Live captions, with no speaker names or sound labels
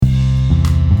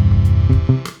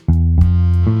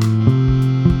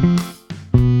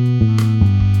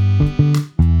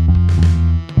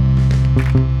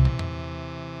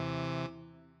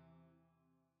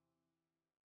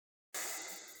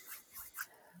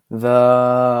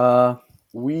The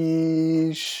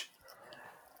Weesh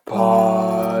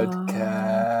Podcast.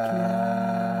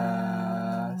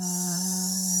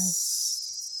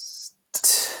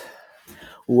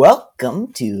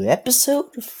 Welcome to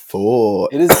episode 4.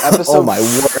 It is episode Oh my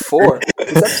word. 4.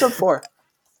 It's episode 4.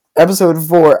 Episode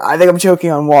 4. I think I'm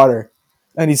choking on water.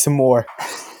 I need some more.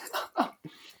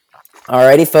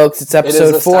 Alrighty, folks. It's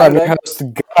episode 4. I'm your host,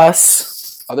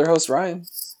 Gus. Other host, Ryan.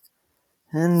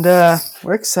 And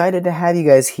we're excited to have you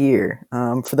guys here.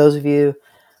 For those of you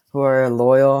who are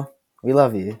loyal, we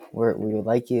love you. We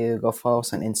like you. Go follow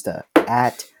us on Insta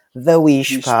at the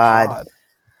Weesh Pod.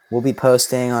 We'll be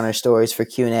posting on our stories for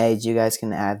Q&As. You guys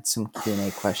can add some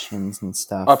Q&A questions and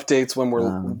stuff. Updates when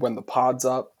when the pod's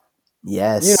up.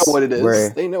 Yes. You know what it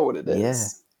is. They know what it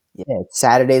is. Yeah. It's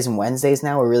Saturdays and Wednesdays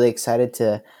now. We're really excited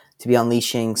to be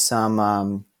unleashing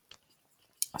some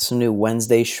new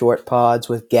Wednesday short pods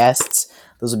with guests.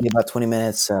 Those will be about 20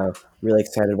 minutes, so really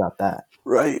excited about that.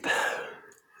 Right.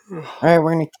 All right,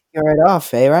 we're going to kick it right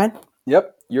off, Ryan?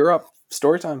 Yep, you're up.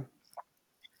 Story time.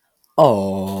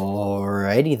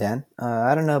 Alrighty then.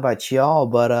 I don't know about y'all,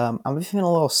 but I've been feeling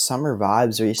a little summer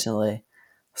vibes recently.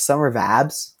 Summer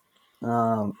vibes.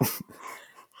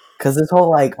 Because this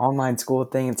whole online school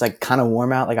thing, it's kind of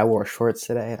warm out. I wore shorts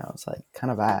today, and I was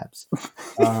kind of vibes.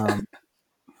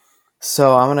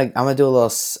 So I'm gonna do a little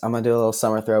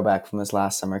summer throwback from this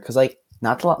last summer because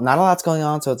not a lot's going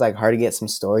on, so it's hard to get some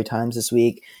story times this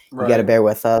week. Right. You got to bear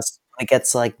with us. When it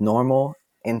gets normal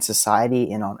in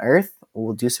society and on Earth,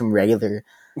 we'll do some regular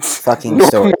fucking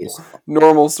stories.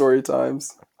 Normal story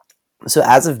times. So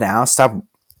as of now, stop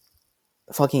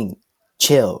fucking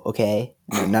chill, okay?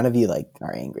 None of you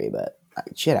are angry, but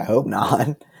shit, I hope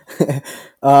not.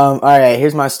 All right,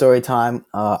 here's my story time.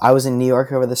 I was in New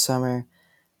York over the summer.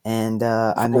 And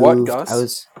I moved. What, Gus? I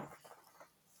was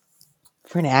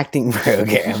for an acting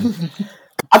program.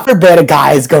 God forbid a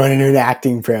guy is going into an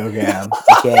acting program.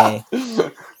 Okay.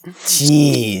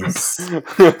 Jeez.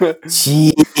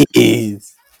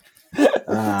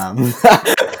 God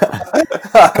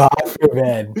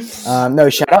forbid.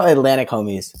 No, shout out Atlantic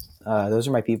homies. Those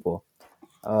are my people.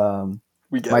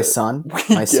 We get my it. son,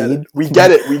 my seed. We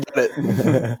get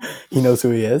it. He knows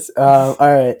who he is. All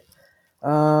right.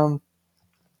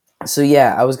 So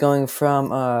yeah, I was going from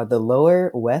the Lower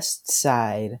West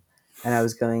Side, and I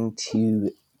was going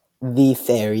to the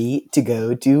ferry to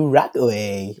go to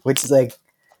Rockaway, which is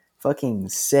fucking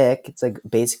sick. It's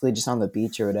basically just on the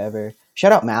beach or whatever.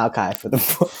 Shout out Malachi for the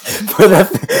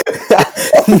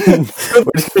we're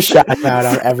just gonna shout him out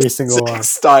on every single one.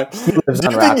 Time. He lives Do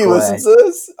on you Rockaway. think he listens to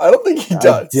this? I don't think he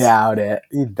does. I doubt it.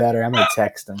 He better. I'm gonna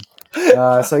text him.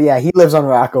 So yeah, he lives on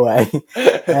Rockaway,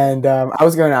 and I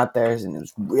was going out there, and it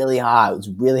was really hot. It was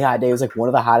a really hot day. It was one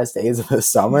of the hottest days of the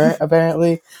summer,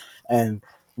 apparently. And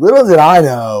little did I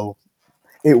know,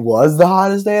 it was the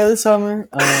hottest day of the summer.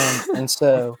 And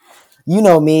so, you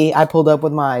know me, I pulled up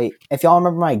with if y'all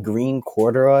remember my green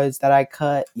corduroys that I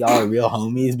cut, y'all are real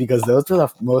homies because those were the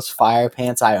most fire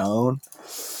pants I own.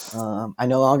 I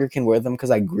no longer can wear them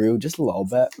because I grew just a little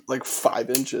bit, 5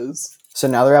 inches. So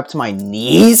now they're up to my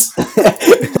knees.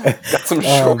 Got some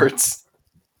shorts.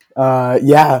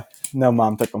 Yeah. No,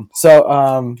 Mom took them.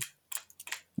 So,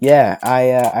 yeah,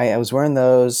 I was wearing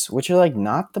those, which are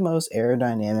not the most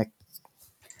aerodynamic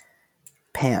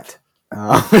pant.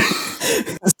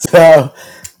 So,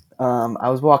 I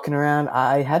was walking around.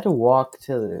 I had to walk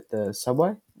to the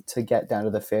subway to get down to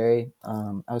the ferry.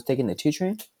 I was taking the 2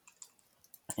 train,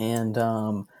 and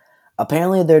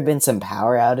apparently there had been some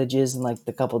power outages in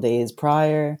the couple days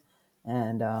prior,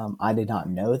 and I did not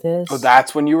know this. Oh,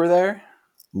 that's when you were there?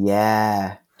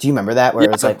 Yeah. Do you remember that? Where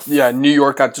it was yeah, New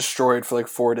York got destroyed for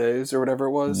 4 days or whatever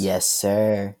it was? Yes,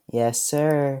 sir. Yes,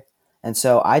 sir. And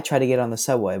so I tried to get on the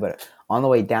subway, but on the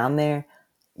way down there,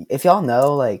 if y'all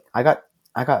know, I got,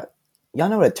 y'all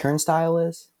know what a turnstile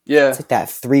is? Yeah. It's that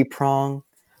 3-prong.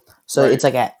 So right. It's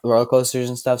at roller coasters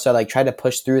and stuff. So I tried to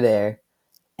push through there,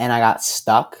 and I got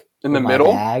stuck. In the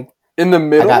middle? Bag. In the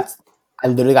middle? I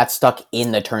literally got stuck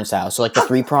in the turnstile. So the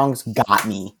 3 prongs got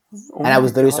me. And I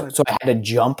was literally so I had to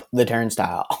jump the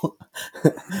turnstile,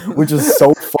 which was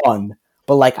so fun.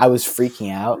 But I was freaking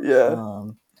out. Yeah.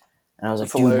 And I was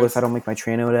dude, hilarious. What if I don't make my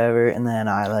train or whatever? And then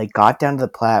I got down to the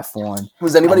platform.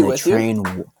 Was anybody with you?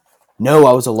 No,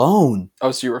 I was alone.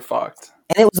 Oh, so you were fucked.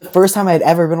 And it was the first time I had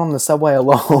ever been on the subway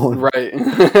alone.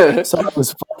 Right. So I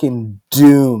was fucking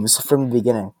doomed from the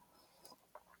beginning.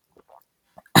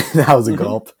 That was a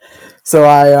gulp. So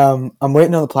I'm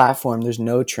waiting on the platform. There's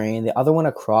no train. The other one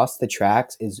across the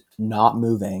tracks is not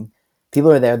moving.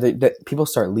 People are there. People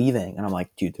start leaving, and I'm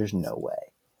dude, there's no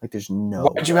way. Like there's no.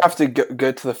 Why'd you have to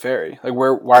get to the ferry? Like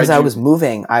where? Why? Because I was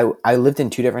moving. I lived in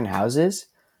 2 different houses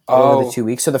over the 2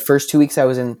 weeks. So the first 2 weeks I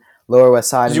was in Lower West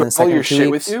Side, Did and you then the have all second your 2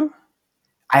 shit weeks, with you?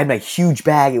 I had my huge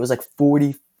bag. It was like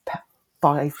 45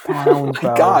 pounds,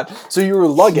 bro. My God! So you were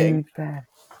lugging. Huge bag.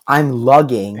 I'm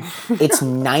lugging. It's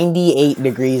 98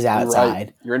 degrees outside.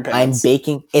 Right. You're in I'm pants.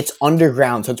 baking. It's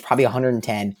underground, so it's probably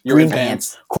 110. You're Green in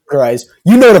pants, corduroys.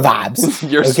 You know the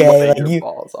vibes. You're okay, sweating your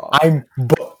balls off.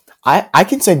 I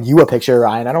can send you a picture,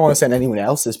 Ryan. I don't want to send anyone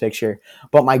else's picture.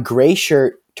 But my gray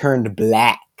shirt turned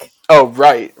black. Oh,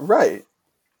 right.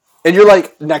 And you're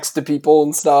like next to people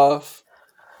and stuff.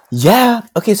 Yeah.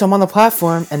 Okay, so I'm on the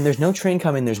platform and there's no train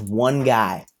coming. There's one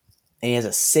guy. And he has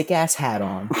a sick ass hat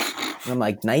on. And I'm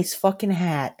like, nice fucking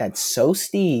hat. That's so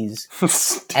steez.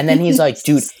 And then he's like,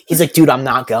 dude, I'm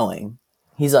not going.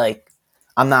 He's like,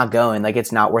 I'm not going. Like,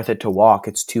 it's not worth it to walk.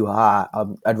 It's too hot.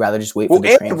 I'd rather just wait for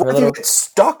the train for a little. You get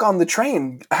stuck on the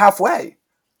train halfway.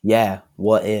 Yeah,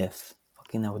 what if?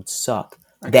 Fucking that would suck.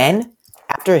 Okay. Then,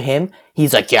 after him,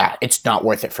 he's like, yeah, it's not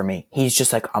worth it for me. He's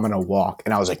just like, I'm going to walk.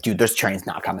 And I was like, dude, this train's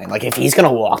not coming. Like, if he's going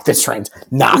to walk, this train's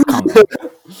not coming.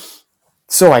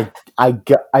 So I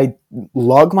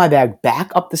lug my bag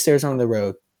back up the stairs on the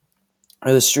road,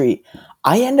 or the street.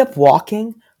 I end up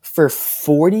walking for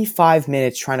 45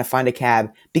 minutes trying to find a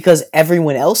cab because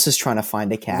everyone else is trying to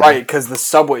find a cab. Right, because the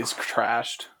subway's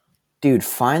crashed. Dude,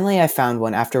 finally I found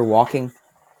one after walking.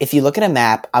 If you look at a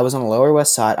map, I was on the Lower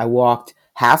West Side. I walked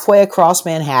halfway across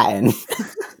Manhattan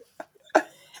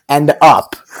and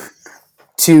up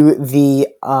to the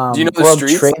Do you know the World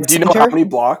streets? Trade Do you know Center. how many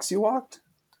blocks you walked?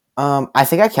 I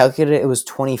think I calculated it was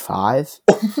 25.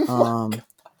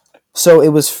 So it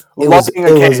was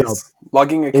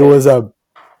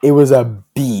a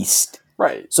beast.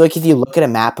 Right. So like if you look at a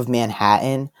map of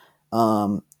Manhattan,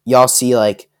 y'all see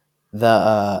like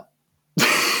the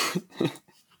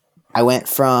I went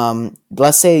from,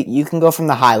 let's say you can go from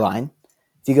the High Line.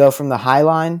 If you go from the High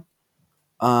Line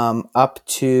up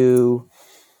to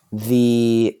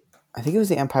the, I think it was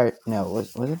the Empire, no,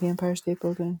 was it the Empire State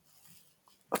Building?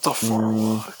 That's a far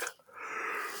walk.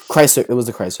 Chrysler, it was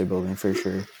the Chrysler Building for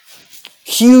sure.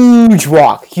 Huge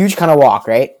kind of walk,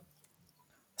 right?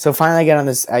 So finally I get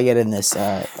in this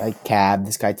cab.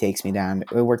 This guy takes me down.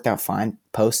 It worked out fine.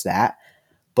 Post that.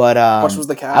 But how much was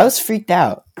the cab? I was freaked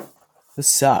out. It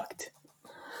sucked.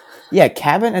 Yeah,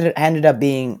 cab ended up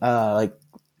being like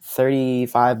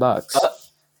 $35.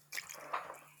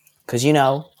 Cause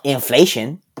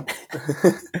inflation.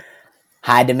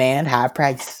 High demand, high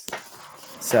price.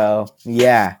 So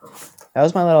yeah. That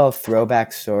was my little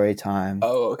throwback story time.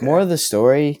 Oh, okay. More of the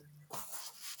story.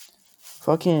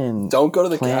 Fucking don't go to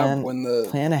the cab when the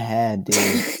plan ahead,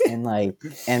 dude,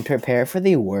 and prepare for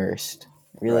the worst.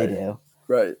 Really do.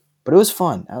 Right. But it was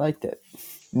fun. I liked it.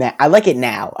 Now I like it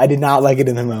now. I did not like it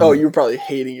in the moment. Oh, you were probably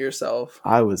hating yourself.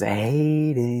 I was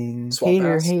hating.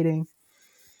 Hating.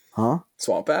 Huh?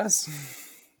 Swamp ass?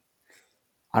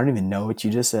 I don't even know what you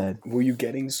just said. Were you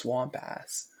getting swamp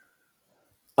ass?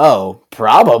 Oh,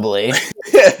 probably.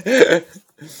 I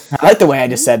like the way I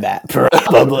just said that.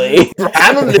 Probably.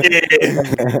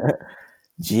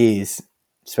 Jeez.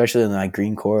 Especially in like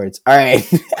green chords. All right.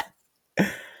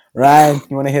 Ryan,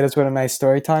 you want to hit us with a nice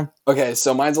story time? Okay,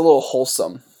 so mine's a little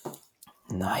wholesome.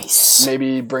 Nice.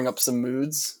 Maybe bring up some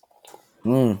moods.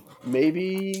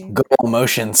 Maybe good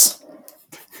emotions.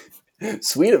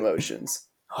 Sweet emotions.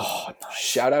 Oh, nice.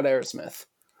 Shout out Aerosmith.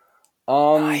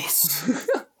 Nice.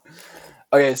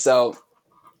 Okay, so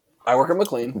I work at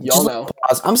McLean. Y'all know.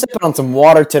 I'm sipping on some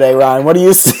water today, Ryan. What are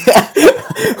you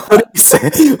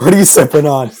What are you sipping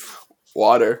on?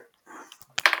 Water.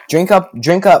 Drink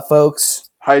up, folks.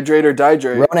 Hydrate or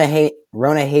dihydrate.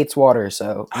 Rona hates water,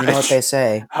 so you know what they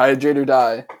say. Hydrate or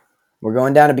die. We're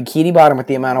going down to Bikini Bottom with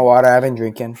the amount of water I've been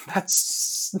drinking.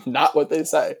 That's not what they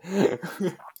say. We're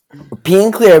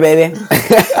peeing clear, baby.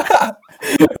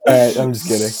 Alright, I'm just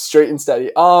kidding. Straight and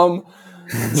steady.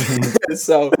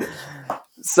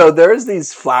 So there's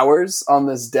these flowers on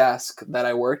this desk that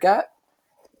I work at.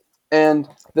 And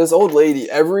this old lady,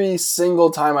 every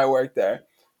single time I work there,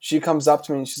 she comes up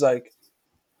to me and she's like,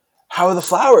 how are the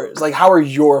flowers? Like, how are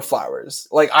your flowers?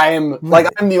 Like, I'm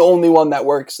the only one that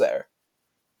works there.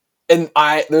 And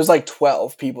there's like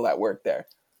 12 people that work there.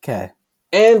 Okay.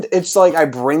 And it's like I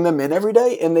bring them in every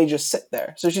day and they just sit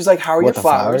there. So she's like, how are your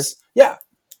flowers? Yeah.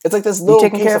 It's like this little you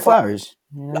taking care of flowers.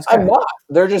 Yeah, I'm not.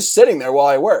 They're just sitting there while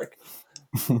I work.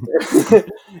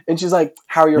 And she's like,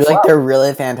 how are your flowers? Like, they're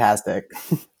really fantastic.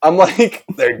 I'm like,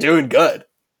 they're doing good.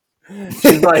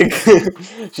 She's like,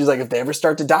 if they ever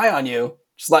start to die on you,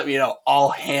 just let me know. I'll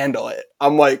handle it.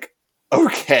 I'm like,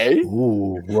 okay.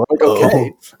 Ooh, I'm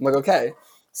like, okay.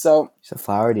 So She's a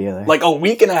flower dealer. like a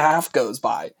week and a half goes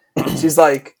by. She's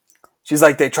like,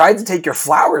 they tried to take your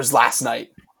flowers last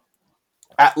night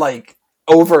at like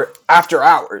over after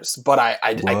hours, but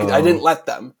I didn't let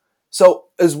them. So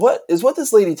is what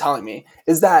this lady telling me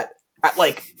is that at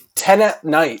like 10 at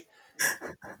night,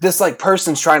 this like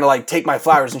person's trying to like take my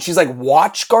flowers, and she's like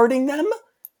watch guarding them,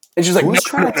 and she's like, Who's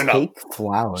no, trying to take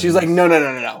flowers? She's like,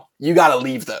 no, you gotta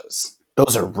leave those.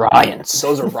 Those are Ryan's.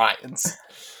 Those are Ryan's.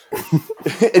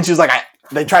 And she's like,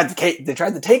 they tried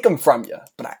to take them from you,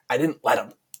 but I didn't let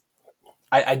them.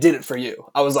 I did it for you.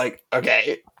 I was like,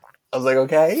 okay.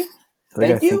 Okay. Thank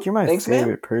you. I think you're my Thanks,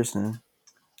 favorite person.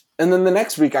 And then the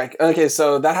next week,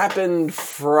 so that happened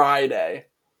Friday.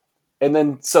 And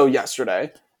then, so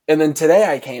yesterday. And then today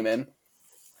I came in,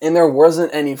 and there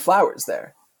wasn't any flowers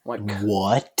there. I'm like,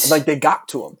 what? Like, they got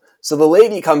to them. So the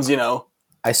lady comes,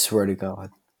 I swear to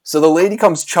God. So the lady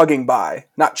comes chugging by.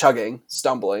 Not chugging,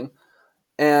 stumbling.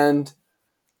 And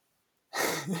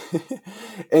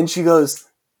and she goes,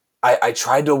 I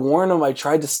tried to warn them. I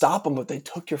tried to stop them, but they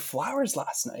took your flowers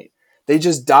last night. They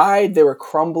just died. They were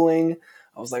crumbling.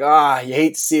 I was like, you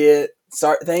hate to see it.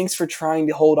 Sorry, thanks for trying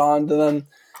to hold on to them.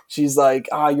 She's like,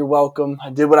 you're welcome. I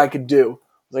did what I could do. I was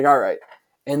like, all right.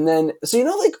 And then, so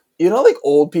like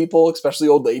old people, especially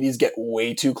old ladies, get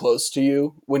way too close to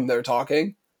you when they're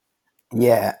talking.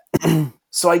 Yeah.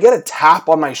 So I get a tap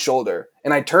on my shoulder,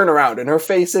 and I turn around, and her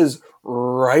face is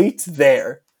right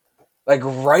there, like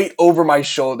right over my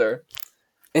shoulder.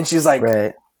 And she's like,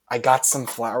 right. I got some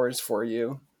flowers for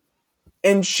you.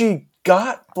 And she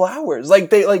got flowers. Like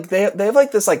they have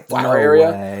like this like flower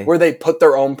area where they put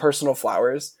their own personal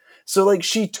flowers. So like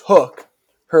she took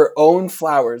her own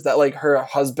flowers that like her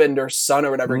husband or son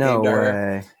or whatever gave to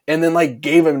her, and then like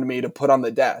gave them to me to put on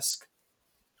the desk.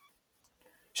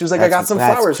 She was like, I got some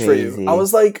flowers crazy. For you. I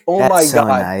was like, oh my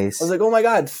God. Nice. I was like, oh my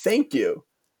God, thank you.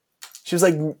 She was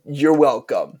like, you're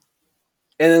welcome.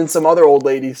 And then some other old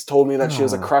ladies told me that she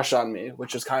has a crush on me,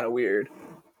 which is kind of weird.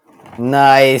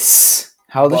 Nice.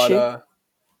 How old is she? I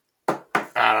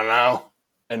don't know.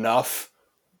 Enough.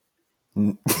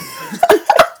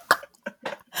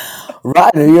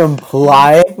 Right, are you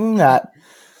implying that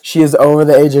she is over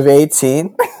the age of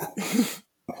 18?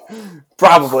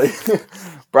 Probably.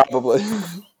 Probably.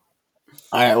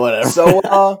 All right, whatever.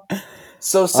 So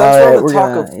since we're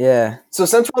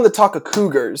on the talk of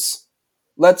cougars,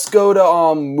 let's go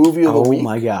to movie of the week. Oh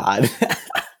my God.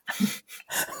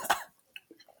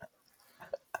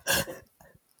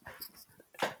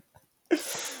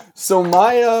 So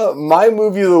my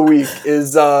movie of the week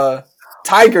is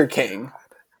Tiger King.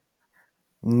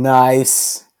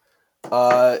 Nice.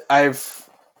 You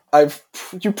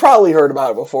probably heard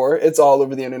about it before. It's all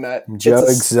over the internet. Joe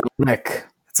Exotic.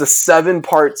 It's a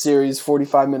 7-part series,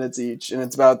 45 minutes each, and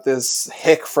it's about this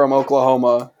hick from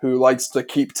Oklahoma who likes to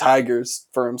keep tigers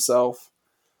for himself.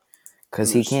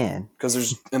 Because he can.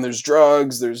 Because there's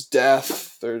drugs, there's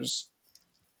death, there's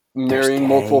marrying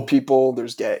multiple people,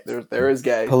 there's gay. There is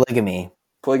gay. Polygamy.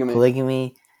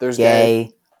 There's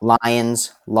gay.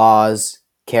 Lions. Laws.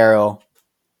 Carol.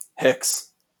 Hicks.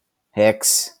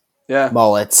 Yeah.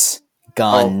 Mullets.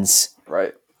 Guns. Oh,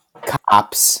 right.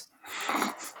 Cops.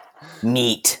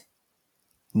 Meat.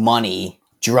 Money.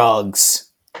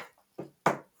 Drugs.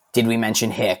 Did we mention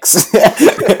Hicks?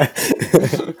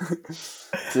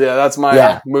 Yeah, that's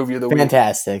my movie of the week.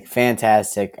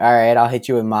 Fantastic. All right, I'll hit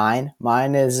you with mine.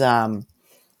 Mine is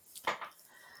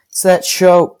it's that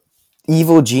show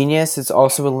Evil Genius. It's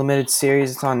also a limited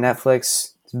series. It's on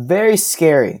Netflix. It's very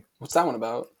scary. What's that one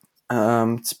about?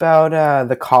 It's about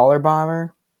the collar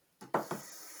bomber.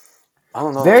 I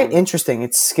don't know. Very interesting.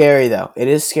 It's scary though. It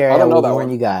is scary. I will warn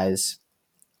you guys.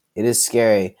 It is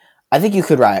scary. I think you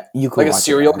could write. You could like a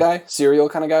serial guy, serial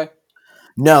kind of guy.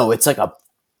 No, it's like a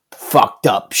fucked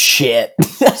up shit.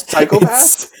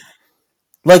 Psychopath?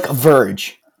 Like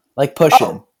Verge. Like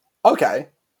Pushing. Oh, okay.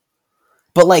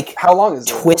 But like how long is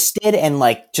it? Twisted and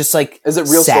like just like is it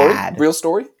real sad. Story? Real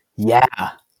story?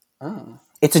 Yeah. Oh.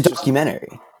 It's a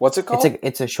documentary. What's it called?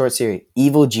 It's a short series.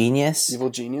 Evil Genius.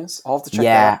 Evil Genius? I'll have to check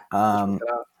that out.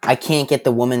 I can't get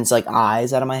the woman's like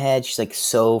eyes out of my head. She's like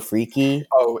so freaky.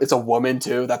 Oh, it's a woman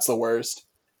too? That's the worst.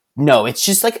 No, it's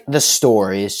just like the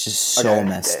story is just so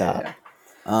messed up.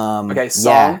 Yeah. Okay,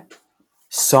 song. Yeah.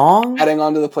 Song? Adding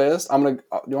on to the playlist. I'm gonna. Do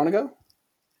you want to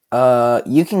go?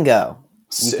 You can go.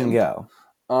 Simp. You can go.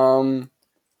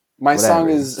 My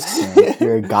song is.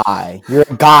 You're a guy. You're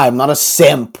a guy. I'm not a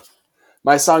simp.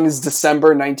 My song is December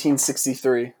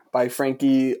 1963 by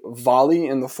Frankie Valli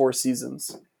and the Four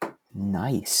Seasons.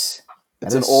 Nice.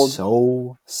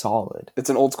 So solid.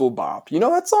 It's an old school bop. You know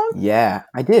that song? Yeah,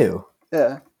 I do.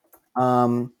 Yeah.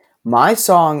 My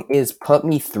song is "Put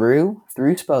Me Through,"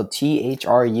 through spelled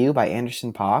THRU by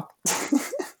Anderson .Paak.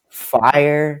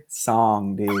 Fire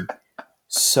song, dude.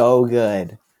 So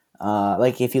good.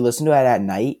 Like if you listen to it at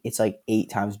night, it's like 8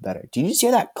 times better. Did you just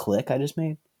hear that click I just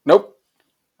made? Nope.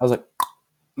 I was like,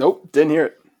 Nope. Didn't hear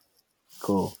it.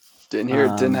 cool. Didn't hear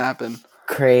it. Didn't happen.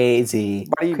 Crazy.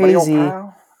 Buddy, Crazy.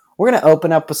 pal. We're gonna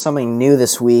open up with something new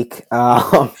this week. We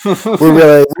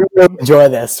really enjoy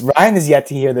this. Ryan has yet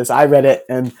to hear this. I read it,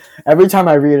 and every time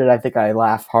I read it, I think I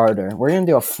laugh harder. We're gonna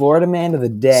do a Florida man of the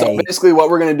day. So basically,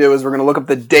 what we're gonna do is we're gonna look up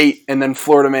the date and then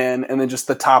Florida man, and then just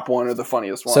the top one or the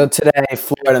funniest one. So today,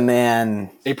 Florida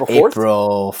man, April 4th?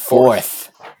 April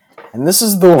 4th, and this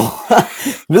is the one.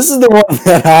 This is the one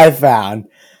that I found.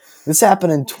 This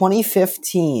happened in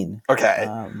 2015. Okay.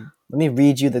 Let me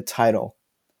read you the title.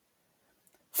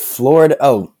 Florida.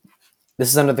 Oh, this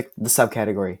is under the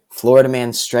subcategory. Florida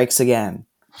man strikes again.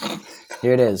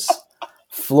 Here it is.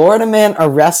 Florida man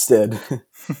arrested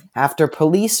after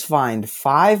police find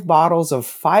 5 bottles of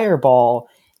Fireball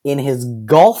in his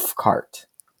golf cart.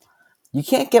 You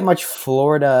can't get much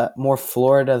more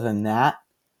Florida than that.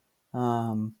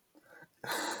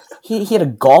 He had a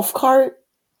golf cart.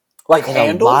 Like and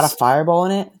handles? A lot of Fireball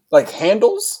in it. Like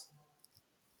handles?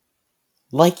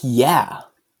 Like, yeah.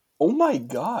 Oh my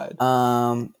god.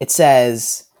 It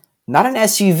says, not an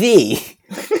SUV.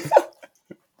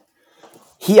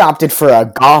 He opted for a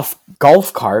golf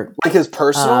cart. Like his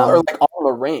personal or like on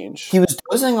the range? He was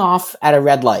dozing off at a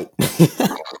red light.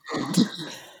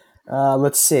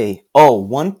 Let's see. Oh,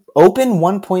 open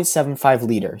 1.75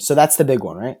 liter. So that's the big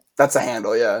one, right? That's a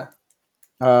handle, yeah.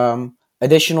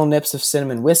 Additional nips of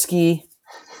cinnamon whiskey.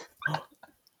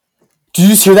 Did you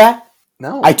just hear that?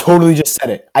 No. I totally just said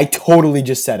it.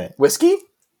 Whiskey?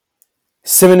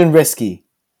 Cinnamon whiskey.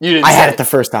 You didn't I say had it the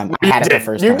first time. I had it the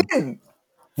first You time. did.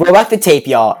 Roll back the tape,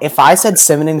 y'all. If I said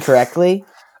cinnamon correctly...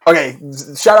 Okay,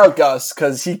 shout out Gus,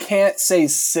 because he can't say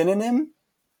synonym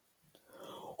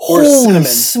or Holy cinnamon.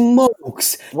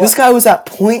 Smokes. What? This guy was at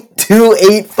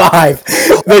 0.285.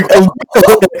 Like,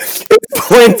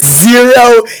 it's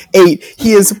 0.08.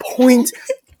 He is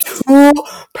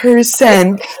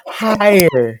 0.2%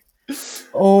 higher.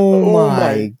 Oh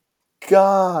my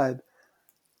god.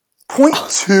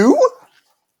 0.2?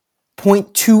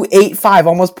 0.285,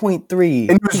 almost 0.3.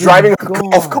 And he was driving a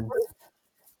golf cart?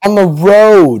 On the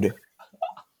road.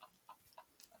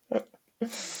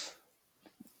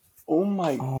 Oh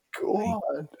my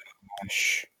god.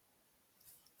 Gosh.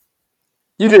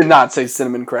 You did not say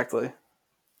cinnamon correctly.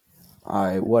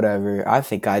 Alright, whatever. I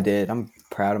think I did. I'm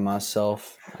proud of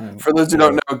myself. For those who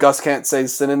don't know, Gus can't say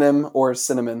synonym or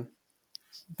cinnamon.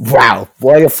 Wow,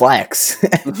 what a flex.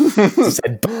 He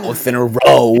said both in a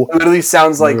row. It literally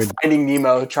sounds like Finding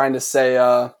Nemo trying to say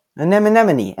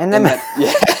Anemone.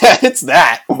 yeah, it's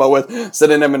that, but with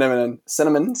cinnamon.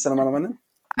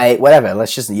 Whatever,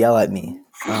 let's just yell at me.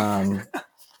 Alright.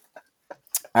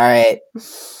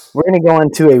 We're gonna go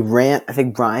into a rant. I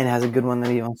think Brian has a good one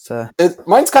that he wants to.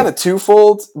 Mine's kind of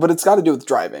twofold, but it's got to do with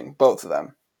driving, both of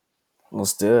them.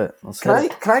 Let's do it.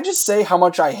 Can I just say how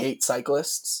much I hate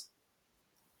cyclists?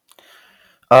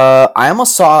 I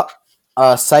almost saw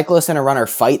a cyclist and a runner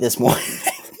fight this morning.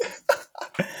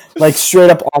 Like straight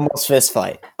up almost fist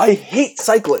fight. I hate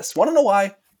cyclists. Want to know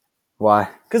why? Why?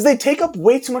 Because they take up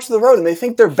way too much of the road and they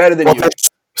think they're better than you.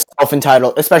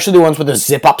 Self-entitled, especially the ones with the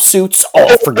zip-up suits.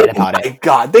 Oh, forget about it. Oh my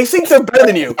god, they think they're better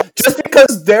than you just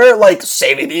because they're like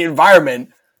saving the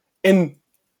environment. And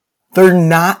they're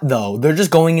not though. They're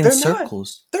just going in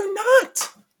circles. They're not.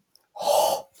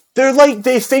 They're like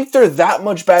they think they're that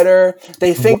much better.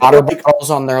 They think water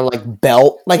bottles on their like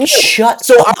belt. Like shut.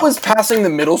 So I was passing the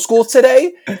middle school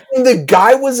today, and the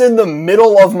guy was in the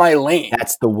middle of my lane.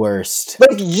 That's the worst.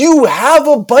 Like you have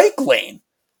a bike lane.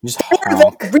 Just for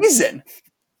honk. that reason.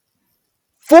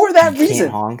 For that reason.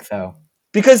 Can't honk though.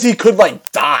 Because he could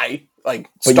like die. Like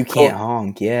but you can't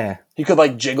honk, yeah. He could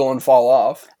like jiggle and fall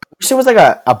off. I wish there was like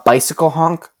a bicycle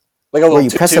honk. Like a little where you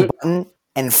press a button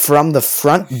and from the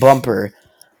front bumper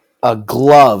a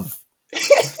glove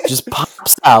just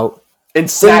pops out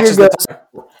and snatches the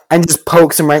and just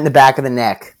pokes him right in the back of the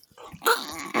neck.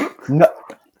 No,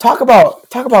 talk about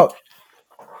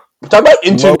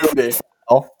ingenuity.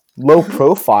 Low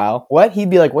profile. What? He'd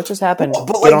be like, "What just happened?"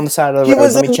 But get on the side of the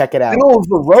road. Let me check it out. Middle of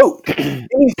the road, and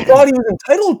he thought he was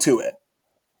entitled to it.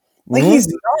 Like he's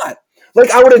not. Like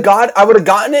I would have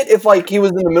gotten it if like he was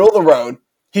in the middle of the road.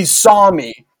 He saw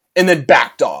me and then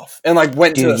backed off and like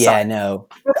went to the side. Yeah, no.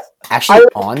 Actually,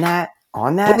 on that,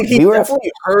 he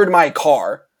definitely heard my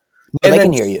car. And they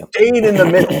can hear you. Stayed in the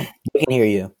middle. They can hear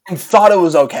you and thought it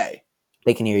was okay.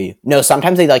 They can hear you. No,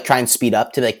 sometimes they like try and speed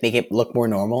up to like make it look more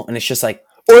normal, and it's just like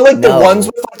Or like no. the ones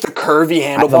with like the curvy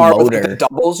have a handlebar with like, motor. the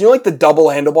doubles. You know, like the double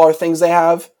handlebar things they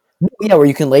have. Yeah, where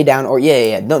you can lay down, or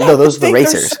yeah. No, those are the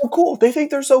racers. They're so cool. They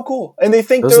think they're so cool, and they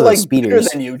think Those they're are the like better speeders.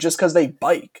 than you just because they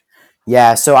bike.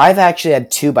 Yeah, so I've actually had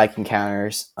 2 bike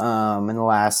encounters in the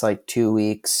last like 2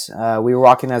 weeks. We were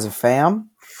walking as a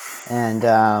fam, and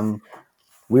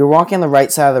we were walking on the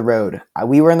right side of the road.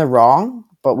 We were in the wrong,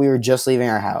 but we were just leaving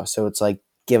our house, so it's like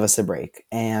give us a break.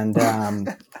 And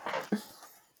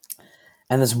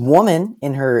and this woman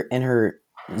in her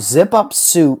zip up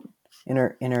suit, in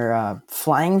her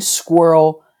flying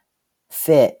squirrel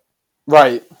fit,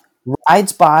 Right.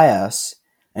 rides by us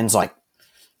and is like,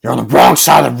 "You're on the wrong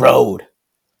side of the road."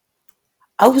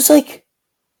 I was like,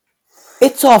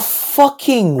 "It's a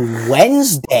fucking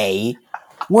Wednesday.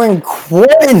 We're in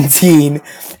quarantine,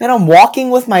 and I'm walking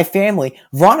with my family.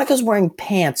 Veronica's wearing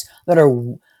pants that are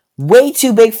way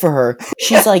too big for her.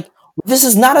 She's like, this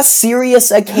is not a serious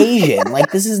occasion.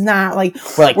 Like, this is not like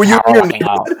we're like Were you in your walking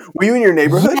out. neighborhood? Were you in your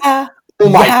neighborhood? Yeah. Oh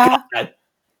my yeah. god.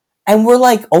 And we're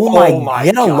like, oh my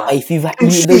God. life.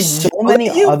 And she There's so many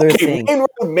yelled at you? other Okay, things. main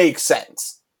road makes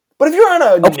sense. But if you're on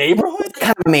a neighborhood,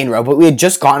 Kind of a main road, but we had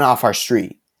just gotten off our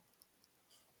street.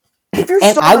 if you're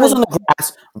And still I was on the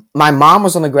grass. My mom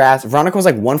was on the grass. Veronica was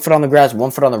like 1 foot on the grass,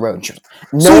 1 foot on the road. And she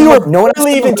was, So you were no one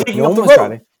barely else even was- taking no up one the was road.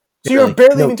 driving. So you were Really.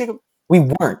 barely No. even taking. We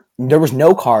weren't. There was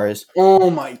no cars. Oh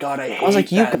my god, I hate I was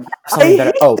like, you them. could have something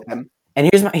better. hate Oh, them. and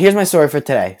here's my story for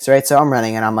today. So right, so I'm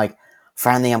running and I'm like,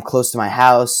 finally I'm close to my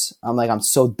house. I'm like, I'm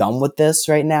so done with this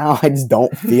right now. I just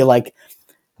don't feel like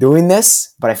doing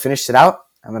this. But I finished it out.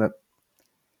 There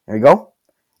we go.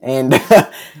 And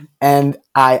and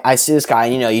I see this guy,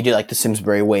 and you do like the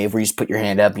Simsbury wave where you just put your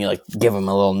hand up and you like give him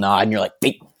a little nod and you're like,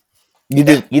 hey, you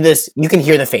do this. You can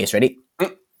hear the face. Ready?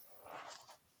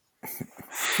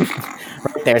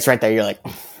 Right there. It's right there. You're like,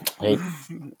 hey.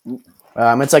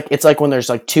 It's like when there's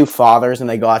like 2 fathers and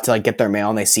they go out to like get their mail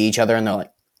and they see each other and they're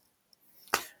like,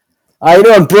 "How you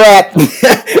doing, Brett?"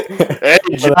 Hey,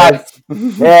 Jeff.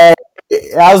 Yeah,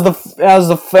 how's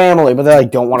the family? But they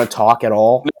like don't want to talk at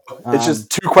all. It's just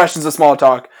 2 questions of small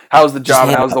talk. How's the job?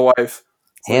 hand How's the wife?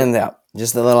 hand up,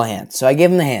 just a little hand. So I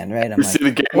give him the hand, right? I'm You like, see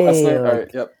the game last night? All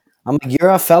right, yep. I'm like, you're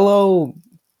a fellow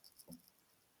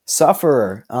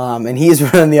sufferer, and he's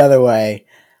running the other way.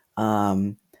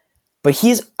 But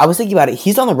I was thinking about it.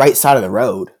 He's on the right side of the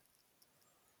road.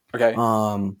 Okay.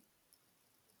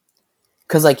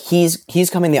 Because like he's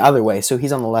coming the other way, so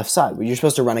he's on the left side. But you're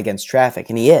supposed to run against traffic,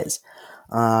 and he is.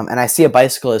 And I see a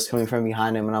bicyclist coming from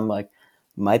behind him, and I'm like,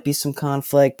 might be some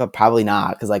conflict, but probably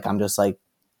not, because like I'm just like,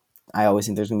 I always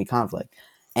think there's gonna be conflict.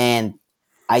 And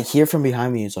I hear from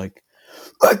behind me, he's like,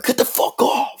 "Hey, get the fuck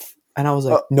off!" And I was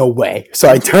like, no way. So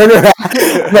I turn around,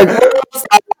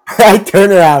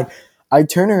 I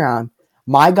turn around.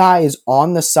 My guy is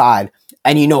on the side,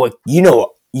 and you know a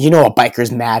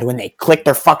biker's mad when they click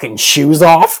their fucking shoes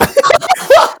off.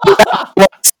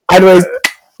 Sideways,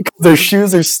 their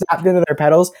shoes are snapped into their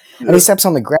pedals, and he steps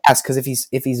on the grass because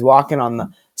if he's walking on the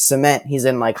cement, he's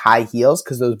in like high heels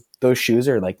because those shoes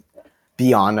are like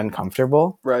beyond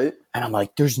uncomfortable. Right. And I'm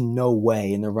like, there's no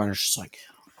way. And the runner's just like,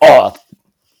 oh,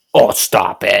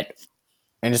 stop it.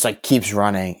 And just like keeps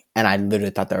running. And I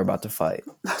literally thought they were about to fight.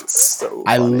 That's so funny.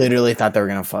 I literally thought they were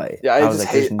going to fight. Yeah, I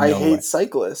hate hate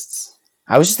cyclists.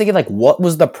 I was just thinking, like, what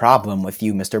was the problem with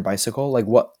you, Mr. Bicycle? Like,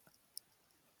 what?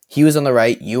 He was on the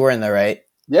right. You were in the right.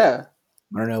 Yeah.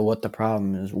 I don't know what the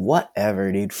problem is.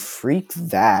 Whatever, dude. Freak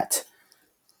that.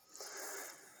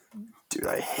 Dude,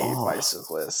 I hate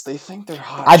bicyclists. They think they're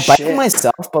hot I shit. bike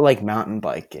myself, but like mountain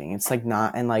biking. It's like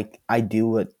not, and like I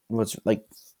do what's like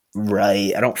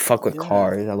right. I don't fuck with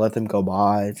cars. I let them go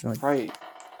by. It's like, right.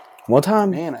 One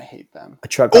time, Man, I hate them. a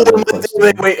truck got really close to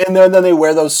me. Wait, and then they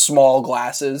wear those small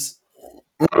glasses.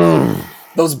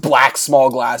 Those black small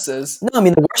glasses. No, I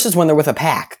mean the worst is when they're with a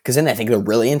pack, because then I think they're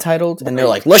really entitled, and they're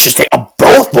like, "Let's just take up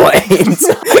both lanes."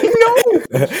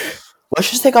 No. Let's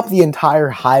just take up the entire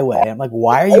highway. I'm like,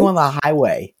 why are you on the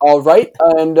highway? All right,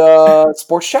 and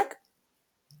sports check.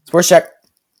 Sports check.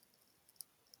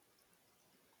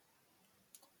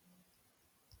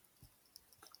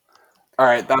 All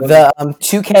right, The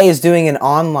 2K is doing an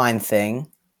online thing.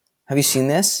 Have you seen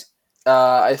this?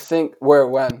 I think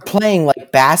when Playing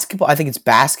like basketball. I think it's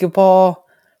basketball.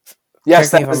 yes,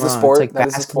 Correct me that if is I'm the wrong. sport. It's like That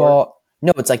is the basketball. sport.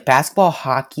 No, it's like basketball,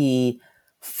 hockey,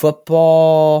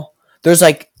 football. There's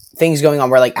like things going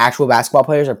on where like actual basketball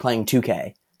players are playing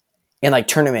 2K in like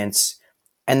tournaments,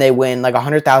 and they win like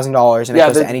 $100,000, and it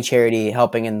goes to any charity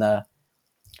helping in the.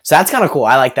 So that's kind of cool.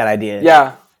 I like that idea.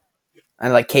 Yeah,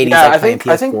 And like Katie's Yeah, like I playing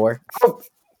think- PS4.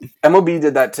 MLB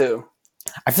did that too.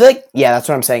 I feel like, yeah, that's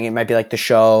what I'm saying. It might be like the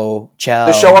show, Chell.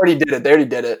 The show already did it. They already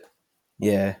did it.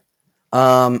 Yeah.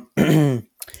 I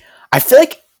feel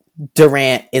like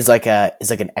Durant is like an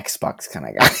Xbox kind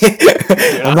of guy.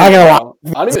 Dude, I'm not gonna lie.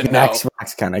 I don't He's even an know.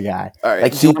 Xbox kind of guy. All right.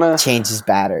 Like he changes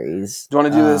batteries. Do you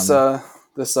want to do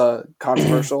this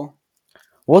controversial?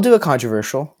 We'll do a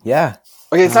controversial. Yeah.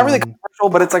 Okay, it's not really controversial,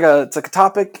 but it's like a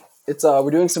topic. It's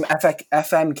we're doing some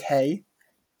FMK.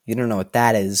 You don't know what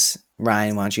that is,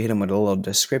 Ryan. Why don't you hit him with a little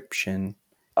description?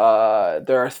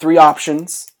 There are 3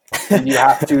 options, and you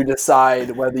have to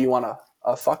decide whether you want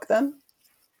to fuck them,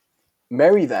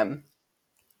 marry them,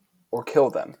 or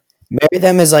kill them. Marry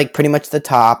them is like pretty much the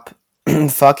top.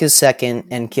 Fuck is second,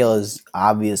 and kill is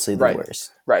obviously the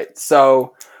worst. Right.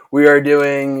 So we are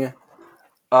doing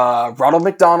Ronald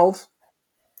McDonald,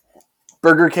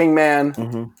 Burger King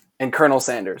Man, and Colonel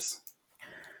Sanders.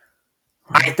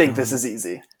 I think this is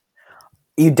easy.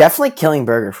 You definitely killing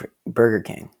Burger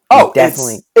King. Oh,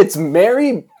 definitely. It's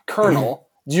marry Colonel.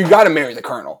 You got to marry the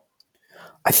Colonel.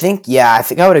 I think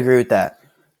I would agree with that.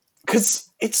 Because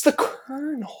it's the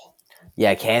Colonel.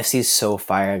 Yeah, KFC's so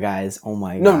fire, guys. Oh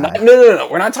my god. No.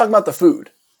 We're not talking about the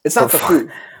food. It's not the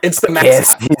food. It's the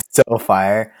mascot. KFC's so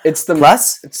fire. It's the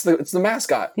plus. It's the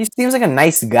mascot. He seems like a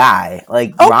nice guy.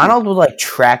 Like Ronald would like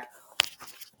track.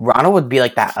 Ronald would be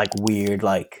like that, like weird,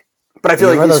 like. But I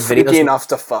feel like he's freaky enough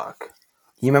to fuck.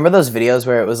 You remember those videos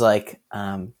where it was like,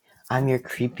 "I'm your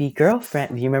creepy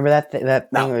girlfriend." Do you remember that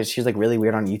thing where she was like really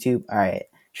weird on YouTube? All right,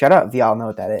 shout out if y'all know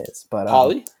what that is. But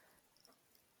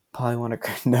Polly Wonder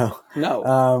no.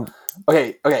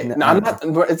 Okay. No, I'm not.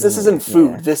 This isn't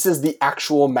food. Yeah. This is the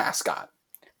actual mascot.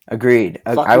 Agreed.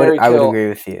 I would agree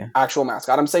with you. Actual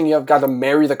mascot. I'm saying you have got to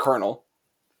marry the Colonel.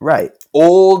 Right.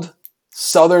 Old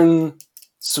Southern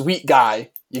sweet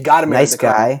guy. You got to marry the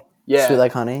Colonel. Nice guy. Yeah. Sweet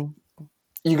like honey.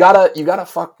 You gotta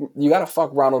fuck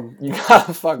Ronald. You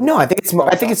gotta fuck. No, I think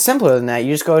it's simpler than that.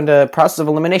 You just go into process of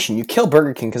elimination. You kill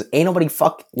Burger King because ain't nobody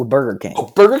fuck with Burger King. Oh,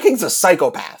 Burger King's a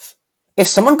psychopath. If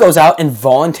someone goes out and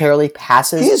voluntarily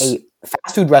passes a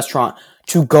fast food restaurant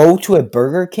to go to a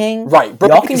Burger King, right?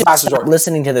 Burger y'all King's can just stop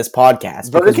listening to this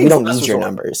podcast because we don't need your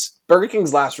numbers. Burger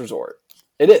King's last resort.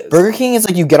 It is. Burger King is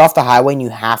like you get off the highway and you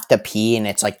have to pee, and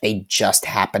it's like they just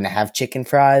happen to have chicken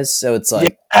fries, so it's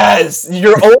like yes,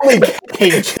 you're only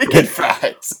getting chicken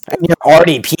fries, and you're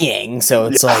already peeing, so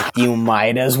it's like you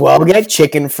might as well get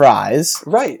chicken fries.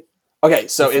 Right. Okay,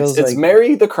 so it's like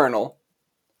marry the Colonel,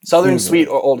 Southern sweet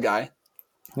or old guy.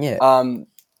 Yeah.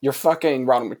 You're fucking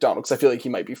Ronald McDonald because I feel like he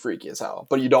might be freaky as hell,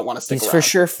 but you don't want to stick around. He's for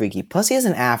sure freaky. Plus, he has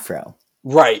an afro.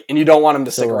 Right, and you don't want him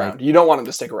to stick around. You don't want him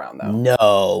to stick around,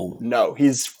 though. No,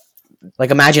 he's...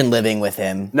 Like, imagine living with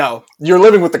him. No, you're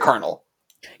living with the Colonel.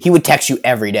 He would text you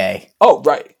every day. Oh,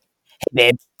 right. Hey,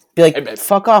 babe. Be like, hey, babe.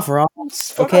 Fuck off, Ron.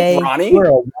 Okay? Off, Ronnie?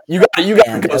 You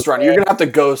got to ghost Ronnie. You're going to have to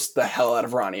ghost the hell out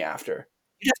of Ronnie after.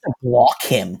 You have to block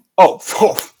him. Oh,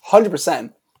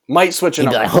 100%. Might switch it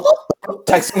up. Like,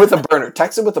 text him with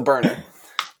a burner.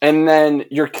 And then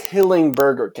you're killing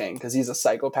Burger King because he's a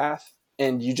psychopath.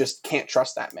 And you just can't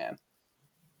trust that man.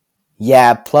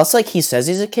 Yeah, plus, like, he says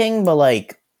he's a king, but,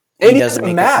 like, he doesn't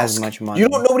make as much money. You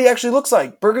don't know what he actually looks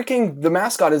like. Burger King, the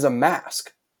mascot, is a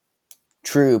mask.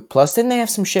 True. Plus, didn't they have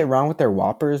some shit wrong with their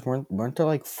Whoppers? Weren't they,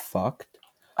 like, fucked?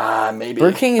 Maybe.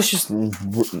 Burger King is just...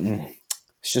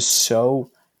 It's just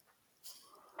so...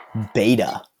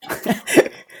 beta.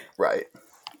 Right.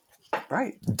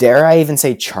 Dare I even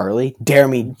say Charlie? Dare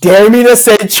me to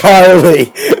say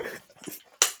Charlie!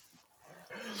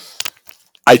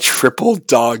 I triple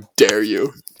dog dare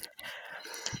you.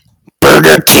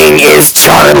 Burger King is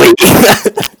Charlie.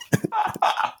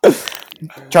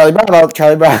 Charlie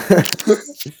Brown.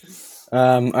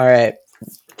 All right.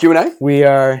 Q&A?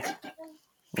 We're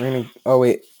gonna. Oh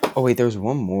wait. There's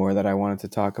one more that I wanted to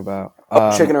talk about.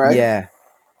 Chicken or egg? Yeah.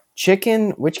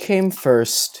 Chicken. Which came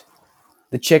first,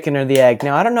 the chicken or the egg?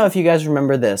 Now I don't know if you guys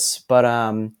remember this, but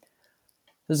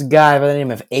there's a guy by the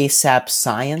name of ASAP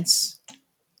Science.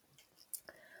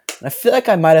 I feel like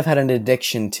I might have had an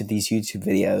addiction to these YouTube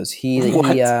videos.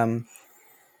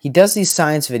 He does these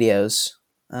science videos.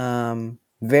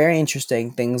 Very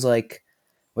interesting. Things like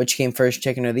which came first,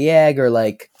 chicken or the egg, or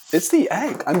like it's the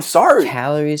egg. I'm sorry.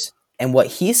 Calories. And what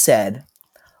he said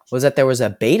was that there was a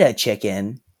beta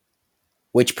chicken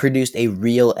which produced a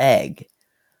real egg.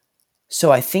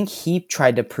 So I think he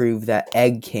tried to prove that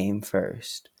egg came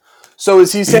first. So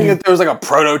is he saying that there was like a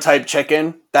prototype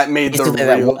chicken that made the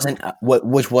real...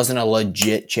 which wasn't a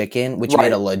legit chicken, which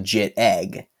made a legit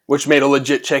egg. Which made a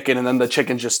legit chicken, and then the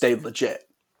chicken just stayed legit.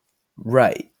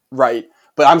 Right.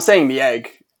 But I'm saying the egg,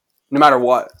 no matter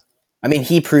what. I mean,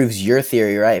 he proves your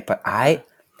theory, right? But I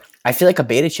I feel like a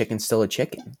beta chicken's still a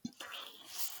chicken.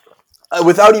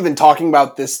 Without even talking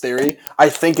about this theory, I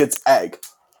think it's egg.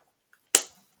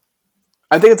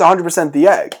 I think it's 100% the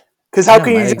egg. Because how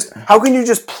can you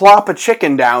just plop a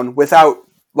chicken down without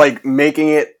like making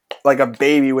it like a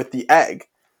baby with the egg?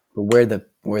 But where the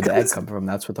egg come from?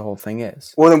 That's what the whole thing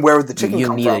is. Well, then where would the chicken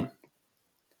come from?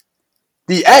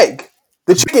 The egg.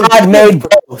 The chicken. God made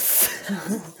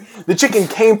both. The chicken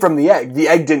came from the egg. The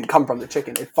egg didn't come from the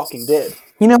chicken. It fucking did.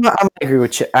 You know what? I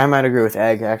might agree with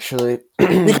egg actually.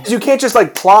 Because you can't just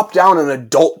like plop down an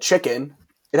adult chicken.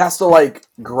 It has to like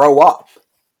grow up.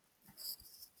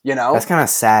 You know? That's kind of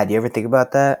sad. You ever think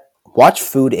about that? Watch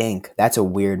Food Inc. That's a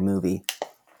weird movie.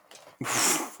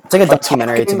 It's like a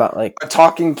documentary. It's about like a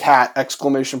talking cat! !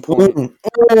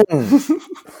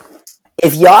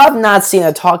 If y'all have not seen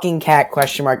a talking cat ! !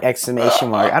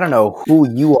 I don't know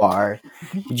who you are.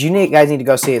 You guys need to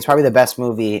go see it. It's probably the best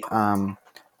movie to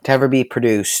ever be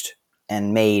produced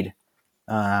and made.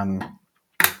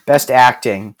 Best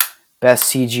acting,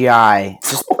 best CGI,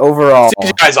 just overall.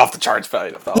 CGI's off the charts, though.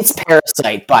 It's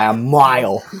Parasite by a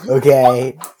mile.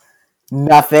 Okay,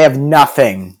 they have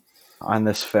nothing on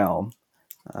this film.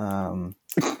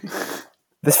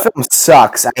 This film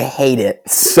sucks. I hate it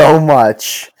so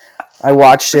much. I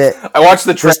watched it. I watched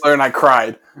the trailer and I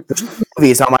cried. The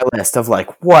movie is on my list of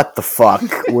like, what the fuck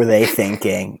were they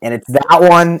thinking? And it's that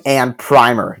one and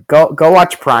Primer. Go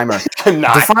watch Primer. Talk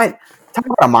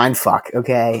about a mind fuck,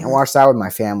 okay? I watched that with my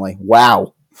family.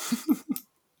 Wow.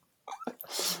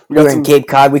 We were in Cape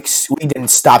Cod. We didn't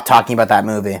stop talking about that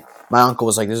movie. My uncle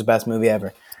was like, this is the best movie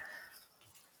ever.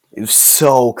 It was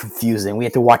so confusing. We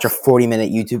had to watch a 40-minute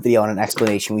YouTube video on an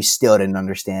explanation. We still didn't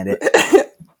understand it.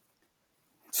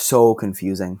 So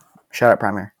confusing. Shout out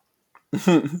Primer.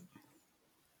 It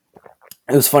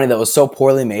was funny that it was so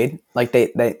poorly made. Like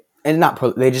they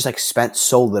just like spent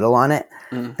so little on it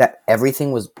that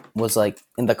everything was like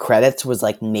in the credits was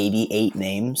like maybe 8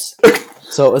 names.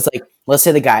 So it was like, let's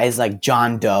say the guy is like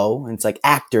John Doe, and it's like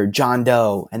actor John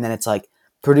Doe, and then it's like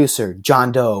producer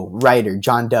John Doe, writer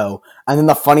John Doe, and then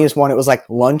the funniest one, it was like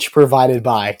lunch provided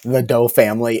by the Doe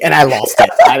family, and I lost it.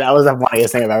 That was the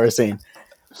funniest thing I've ever seen.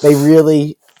 They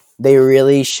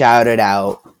really shouted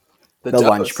out the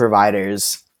lunch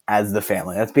providers as the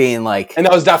family. That's being like... And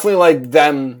that was definitely like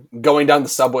them going down the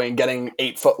subway and getting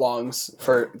 8 footlongs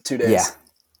for 2 days.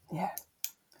 Yeah.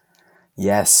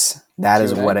 Yes, that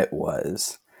is what it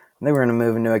was. I think we're going to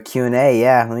move into a Q&A.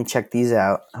 Yeah, let me check these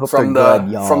out. I hope they're good,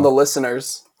 y'all. From the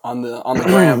listeners on the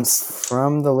grams.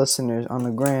 From the listeners on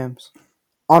the grams.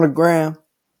 On the gram.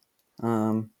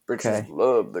 Bitches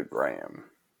love the gram.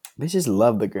 Bitches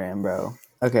love the gram, bro.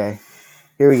 Okay,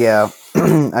 here we go.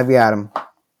 I've got them.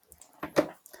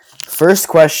 First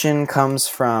question comes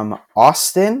from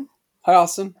Austin. Hi,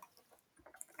 Austin.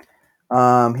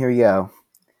 Here we go.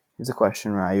 Here's a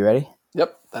question, Ryan. You ready?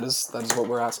 Yep, that is what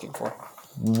we're asking for.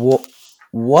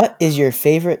 What is your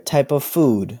favorite type of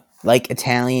food? Like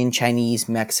Italian, Chinese,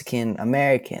 Mexican,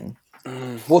 American?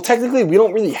 Well, technically, we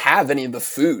don't really have any of the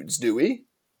foods, do we?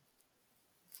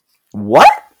 What?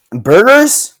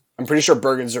 Burgers? I'm pretty sure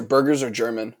burgers are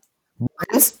German.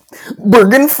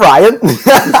 Bergen Fryen?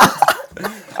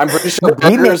 I'm pretty sure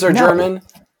burgers are German.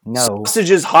 No.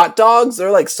 Sausages, hot dogs,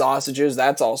 they're like sausages.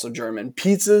 That's also German.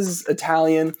 Pizza's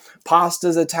Italian.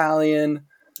 Pasta's Italian.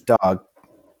 Dog.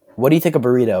 What do you think a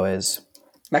burrito is?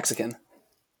 Mexican.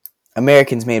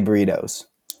 Americans made burritos.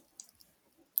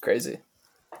 Crazy.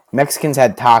 Mexicans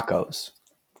had tacos.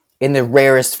 In the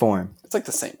rarest form. It's like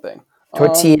the same thing.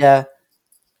 Tortilla.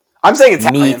 I'm saying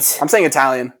Italian. Meat. I'm saying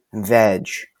Italian. Veg.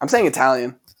 I'm saying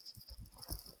Italian.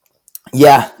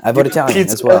 Yeah, I vote Italian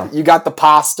pizza, as well. You got the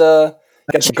pasta.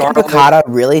 You got the ricotta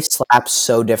really slaps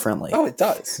so differently. Oh, it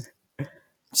does.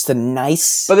 Just a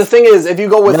nice. But the thing is, if you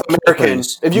go with American,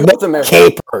 if you're going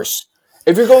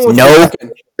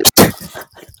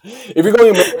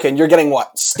American, you're getting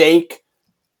what? Steak,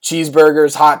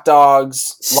 cheeseburgers, hot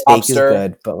dogs, lobster. Steak is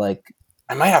good, but like.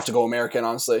 I might have to go American,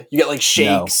 honestly. You get like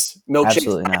shakes, milkshakes.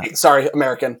 Absolutely not. Sorry,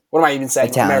 American. What am I even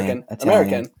saying? Italian.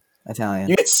 American.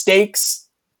 You get steaks.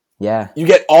 Yeah. You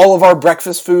get all of our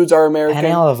breakfast foods are American.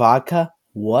 Penne alla vodka?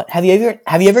 What? Have you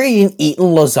ever eaten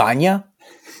lasagna?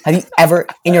 Have you ever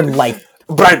in your life?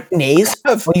 Mayonnaise?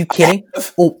 Are you kidding?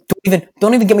 Oh,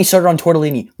 don't even get me started on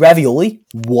tortellini. Ravioli?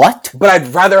 What? But I'd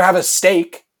rather have a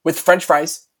steak with French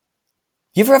fries.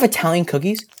 You ever have Italian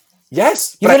cookies?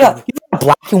 Yes. You ever have a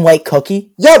black and white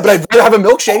cookie? Yeah, but I'd rather have a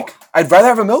milkshake.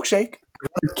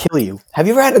 I'd kill you. Have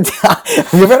you ever had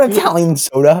Italian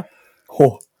soda?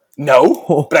 Oh.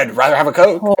 No, but I'd rather have a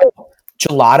Coke. Oh.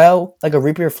 Gelato? Like a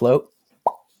root beer float?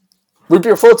 Root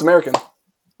beer float's American.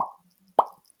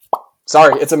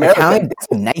 Sorry, it's American. Italian, that's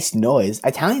a nice noise.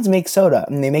 Italians make soda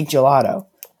and they make gelato.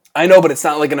 I know, but it's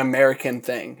not like an American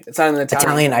thing. It's not an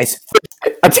Italian ice.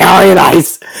 Italian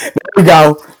ice. There we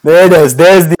go. There it is.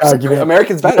 There's the argument.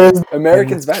 American's better.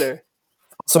 American's better.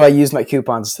 So I used my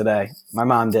coupons today. My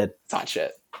mom did. It's hot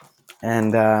shit.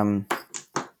 And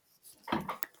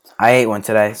I ate one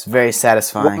today. It's very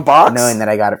satisfying. 1 box? Knowing that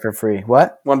I got it for free.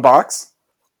 What? 1 box?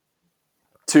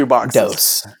 2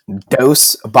 boxes.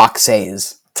 Dos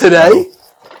boxes. Today?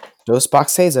 Dos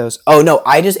boxezos. Oh, no.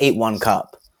 I just ate 1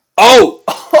 cup. Oh!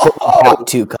 Bought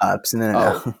 2 cups.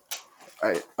 No. All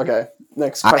right. Okay.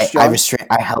 Next question.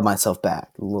 I held myself back.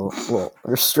 A little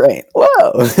restraint.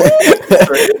 Whoa.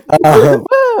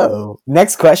 Whoa.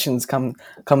 Next question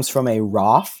comes from a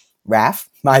Raph.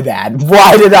 My bad.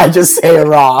 Why did I just say a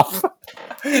Raph?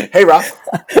 Hey, Raph.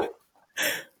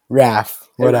 Raph.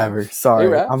 Whatever. Sorry.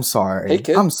 Hey, Raph. I'm sorry. Hey,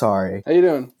 kid. I'm sorry. How you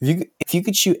doing? If you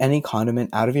could shoot any condiment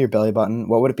out of your belly button,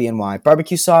 what would it be and why?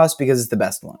 Barbecue sauce, because it's the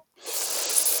best one.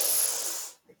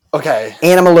 Okay.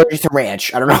 And I'm allergic to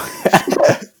ranch. I don't know.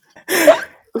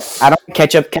 I don't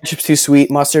ketchup. Ketchup's too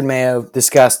sweet. Mustard, mayo,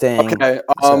 disgusting. Okay.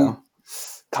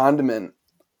 Condiment.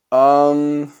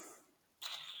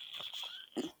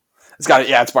 It's got it.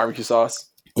 Yeah, it's barbecue sauce.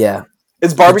 Yeah.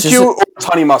 It's barbecue or it's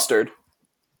honey mustard.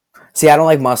 See, I don't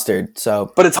like mustard,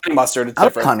 so. But it's honey mustard. It's I like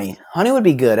different. honey. Honey would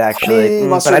be good, actually. Honey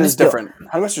mustard but is different.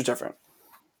 Honey mustard is different.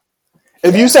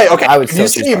 If you say if you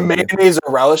say mayonnaise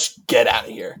or relish, get out of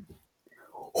here.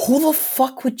 Who the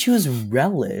fuck would choose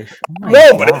relish? Oh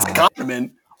no, but it's a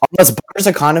condiment. Unless butter's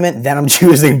a condiment, then I'm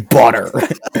choosing butter.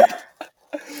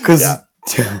 Because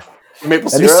maple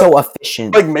syrup. That'd be so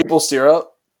efficient. Like maple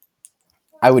syrup.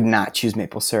 I would not choose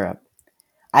maple syrup.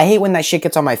 I hate when that shit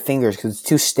gets on my fingers because it's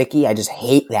too sticky. I just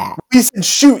hate that. He said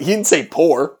shoot. He didn't say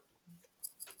pour.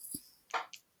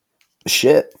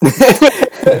 Shit.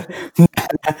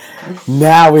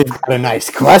 Now we've got a nice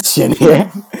question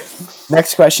here.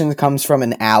 Next question comes from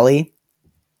an Allie.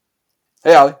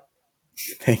 Hey, Allie.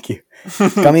 Thank you.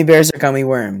 Gummy bears or gummy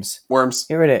worms? Worms.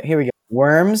 Here we go.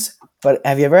 Worms. But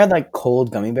have you ever had like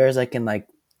cold gummy bears, like in like?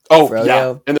 Oh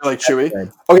yeah, and they're like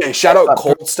chewy. Okay, shout out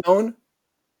Cold Stone.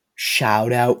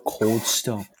 Shout out Cold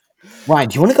Stone. Ryan,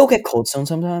 do you want to go get Cold Stone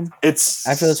sometime? It's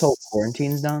after this whole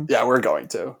quarantine's done. Yeah, we're going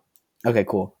to. Okay,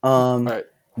 cool. All right.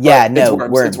 Yeah, but no,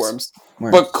 worms. It's worms.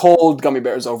 But cold gummy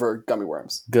bears over gummy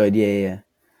worms. Good, yeah.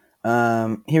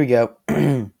 Here we go.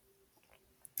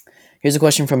 Here's a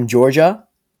question from Georgia.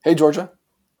 Hey, Georgia.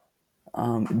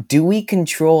 Do we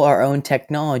control our own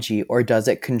technology, or does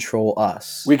it control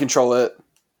us? We control it.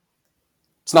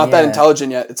 It's not that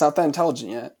intelligent yet.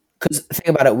 Because think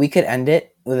about it, we could end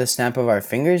it with a snap of our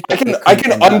fingers. But I can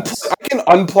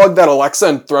unplug that Alexa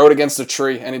and throw it against a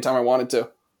tree anytime I wanted to.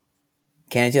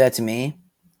 Can it do that to me?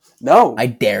 No. I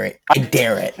dare it.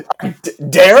 Dare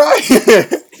I?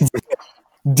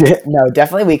 No,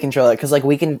 definitely we control it because like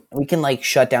we can like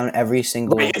shut down every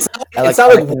single. Wait, it's not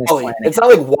like WALL-E. It's not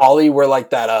like WALL-E where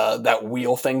like that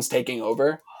wheel thing's taking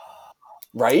over,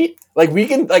 right? Like we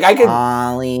can like I can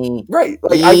WALL-E. Right.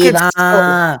 Like I could.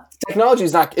 Technology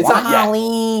is not. It's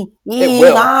WALL-E. Not yet. It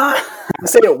will. I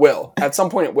say it will. At some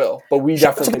point it will. But we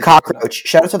definitely.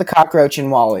 Shout out to the cockroach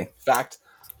in WALL-E. Fact.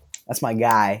 That's my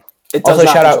guy. It does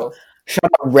also, not shout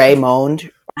out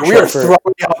Raymond. We are throwing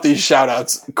out these shout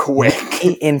outs quick.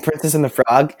 In Princess and the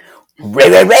Frog. Ray.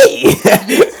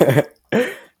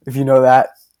 If you know that,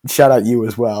 shout out you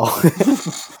as well.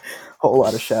 Whole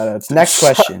lot of shout outs. Next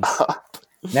question.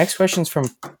 Next question's from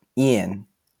Ian.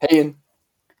 Hey, Ian.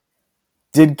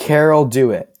 Did Carol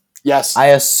do it? Yes. I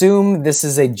assume this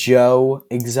is a Joe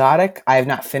Exotic. I have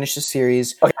not finished the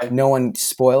series. Okay. No one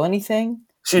spoil anything.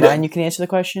 Ryan, you can answer the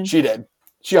question? She did.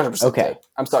 She 100% did.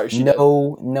 I'm sorry, she did.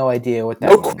 No idea what that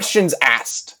means. No questions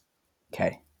asked.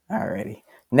 Okay. Alrighty.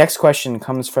 Next question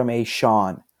comes from a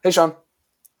Sean. Hey, Sean.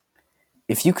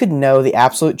 If you could know the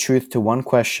absolute truth to one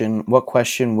question, what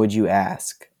question would you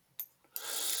ask?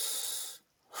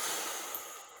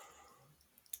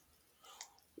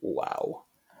 Wow.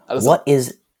 What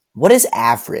is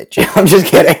average? I'm just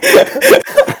kidding.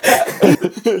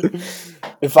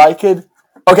 If I could...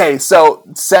 Okay, so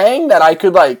saying that I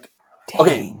could like... Dang.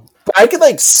 Okay, but I could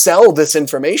like sell this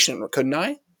information, couldn't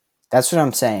I? That's what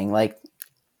I'm saying. Like,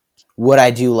 would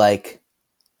I do like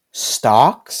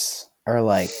stocks or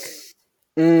like...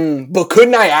 But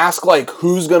couldn't I ask like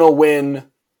who's going to win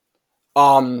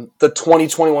the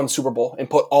 2021 Super Bowl and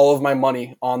put all of my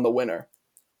money on the winner?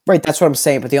 Right, that's what I'm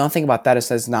saying. But the only thing about that is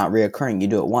that it's not reoccurring. You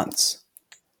do it once.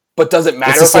 But does it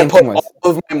matter if I put all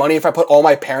of my money, if I put all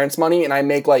my parents' money and I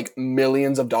make like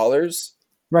millions of dollars?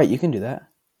 Right, you can do that.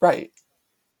 Right.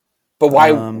 But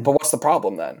why? But what's the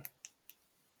problem then?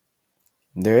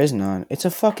 There is none. It's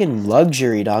a fucking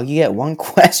luxury, dog. You get one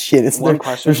question. One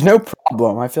question? There's no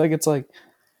problem. I feel like it's like,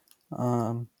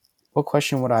 what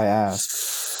question would I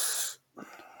ask?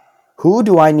 Who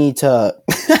do I need to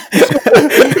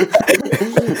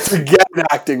to get an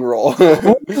acting role?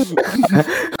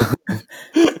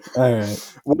 All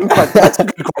right. That's a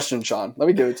good question, Sean. Let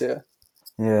me give it to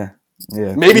you. Yeah.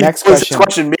 Maybe next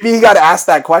question. Maybe he got to ask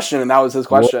that question, and that was his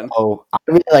question. Oh, I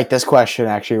really like this question,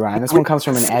 actually, Ryan. This one comes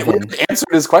from an Evan. We answered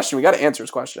his question. We got to answer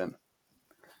his question.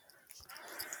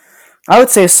 I would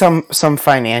say some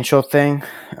financial thing.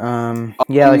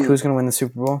 Yeah, like who's gonna win the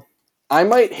Super Bowl? I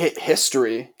might hit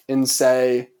history and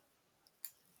say,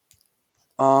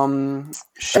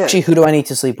 shit. Actually, who do I need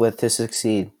to sleep with to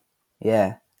succeed?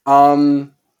 Yeah. Or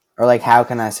like, how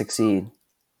can I succeed?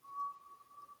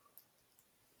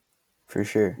 For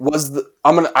sure.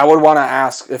 I would want to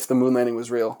ask if the moon landing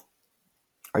was real.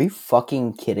 Are you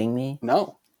fucking kidding me?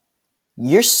 No.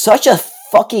 You're such a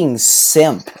fucking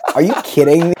simp. Are you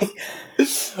kidding me?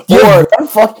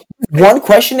 One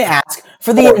question to ask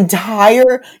for your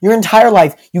entire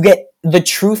life. You get the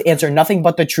truth answer, nothing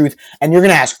but the truth, and you're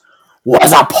gonna ask,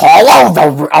 was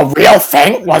Apollo a real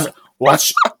thing? Was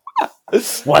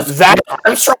that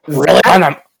Armstrong really on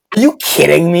them? Are you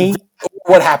kidding me?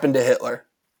 What happened to Hitler?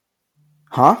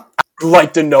 Huh? I'd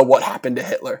like to know what happened to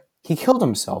Hitler. He killed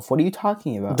himself. What are you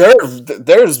talking about?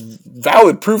 There's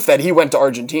valid proof that he went to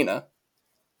Argentina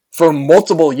for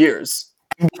multiple years.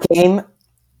 He became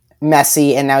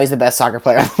Messi, and now he's the best soccer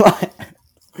player on the planet.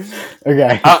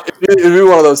 Okay. It'd be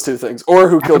one of those two things. Or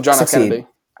who killed John F. Kennedy.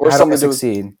 Or something to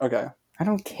succeed. Okay. I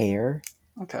don't care.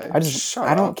 Okay.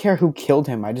 I don't care who killed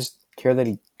him. I just care that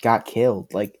he got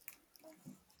killed. Like,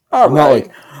 all right.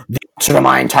 Like, the answer to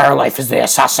my entire life is they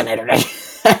assassinated me.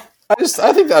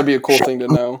 I think that'd be a cool thing to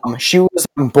know. She was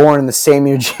born in the same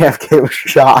year JFK was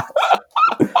shot.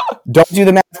 Don't do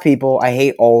the math, people. I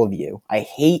hate all of you. I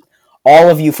hate all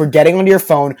of you for getting onto your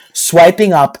phone,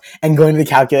 swiping up, and going to the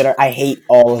calculator. I hate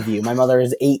all of you. My mother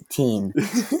is 18.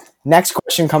 Next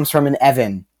question comes from an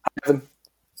Evan.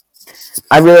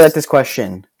 I really like this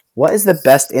question. What is the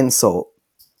best insult?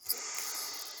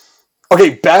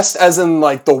 Okay, best as in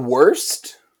like the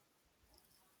worst?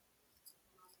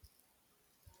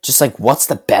 Just like, what's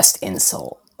the best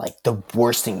insult? Like the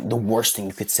worst thing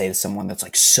you could say to someone that's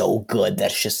like so good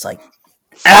that's just like,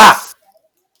 ah.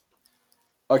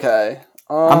 Okay.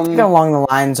 I'm thinking along the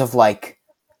lines of like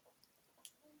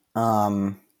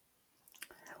the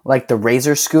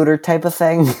Razor scooter type of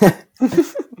thing.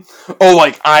 Oh,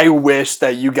 like I wish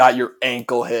that you got your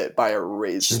ankle hit by a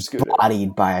Razor scooter.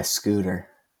 Bodied by a scooter.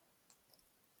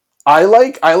 I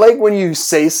like when you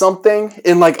say something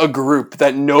in like a group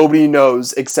that nobody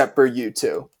knows except for you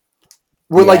two.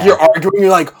 When like you're arguing,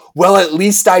 you're like, well, at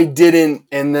least I didn't,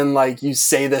 and then like you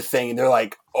say the thing, and they're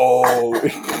like, oh,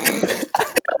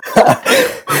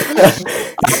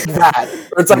 that.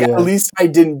 Or it's like, at least I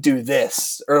didn't do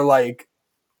this, or like,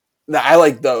 I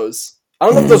like those. I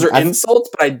don't know if those are insults,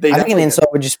 but I think an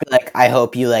insult would just be like, I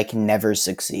hope you like never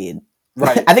succeed.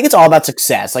 Right. I think it's all about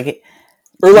success. Like.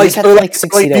 Or like you look at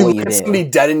somebody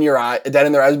dead in their eyes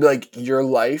and be like, your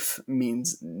life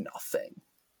means nothing.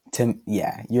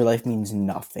 Your life means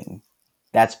nothing.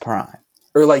 That's prime.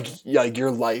 Or like your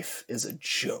life is a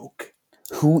joke.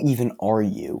 Who even are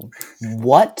you?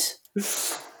 What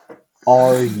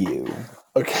are you?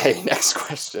 Okay, next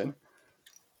question.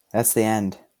 That's the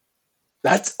end.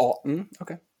 That's all.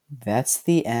 Okay. That's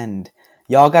the end.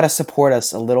 Y'all gotta support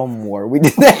us a little more. We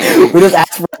did that. We just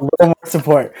asked for a little more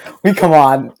support. We come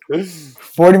on.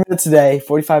 40 minutes a day,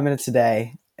 45 minutes a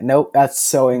day. Nope, that's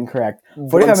so incorrect.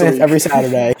 45 minutes every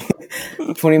Saturday.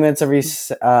 20 minutes every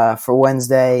for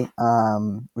Wednesday.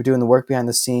 We're doing the work behind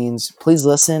the scenes. Please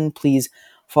listen. Please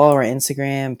follow our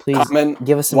Instagram. Please comment,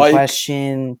 give us some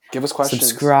questions. Give us questions.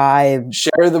 Subscribe.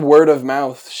 Share the word of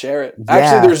mouth. Share it. Yeah,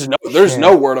 actually, there's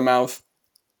no word of mouth.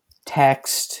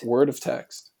 Text. Word of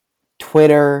text.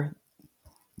 Twitter,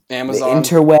 Amazon, the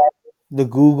interweb, the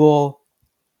Google,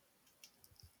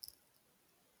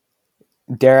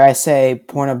 dare I say,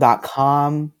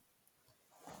 Pornhub.com.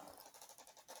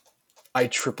 I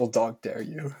triple dog dare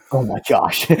you. Oh my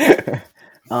gosh.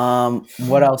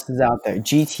 What else is out there?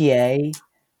 GTA,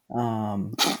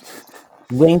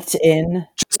 LinkedIn.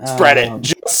 Just spread it.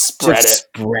 Just spread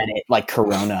it like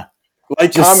Corona.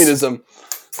 Like communism.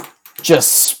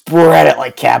 Just spread it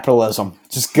like capitalism.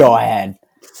 Just go ahead.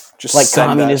 Just like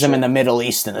communism in the Middle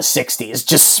East in the 60s.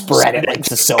 Just spread it like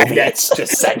the Soviets.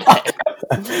 Just send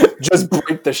it. Just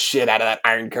break the shit out of that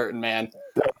Iron Curtain, man.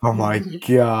 Oh my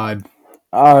god.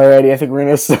 Alrighty, I think we're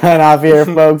going to sign off here,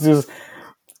 folks. It was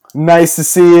nice to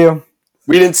see you.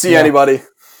 We didn't see anybody.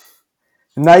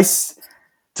 Nice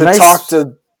to Nice. talk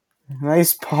to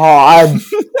Nice pod.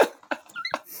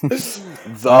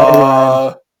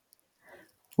 the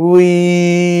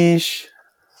Leash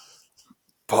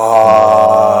podcast.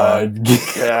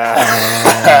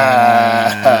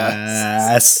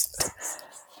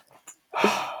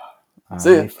 All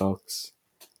See ya. right, folks.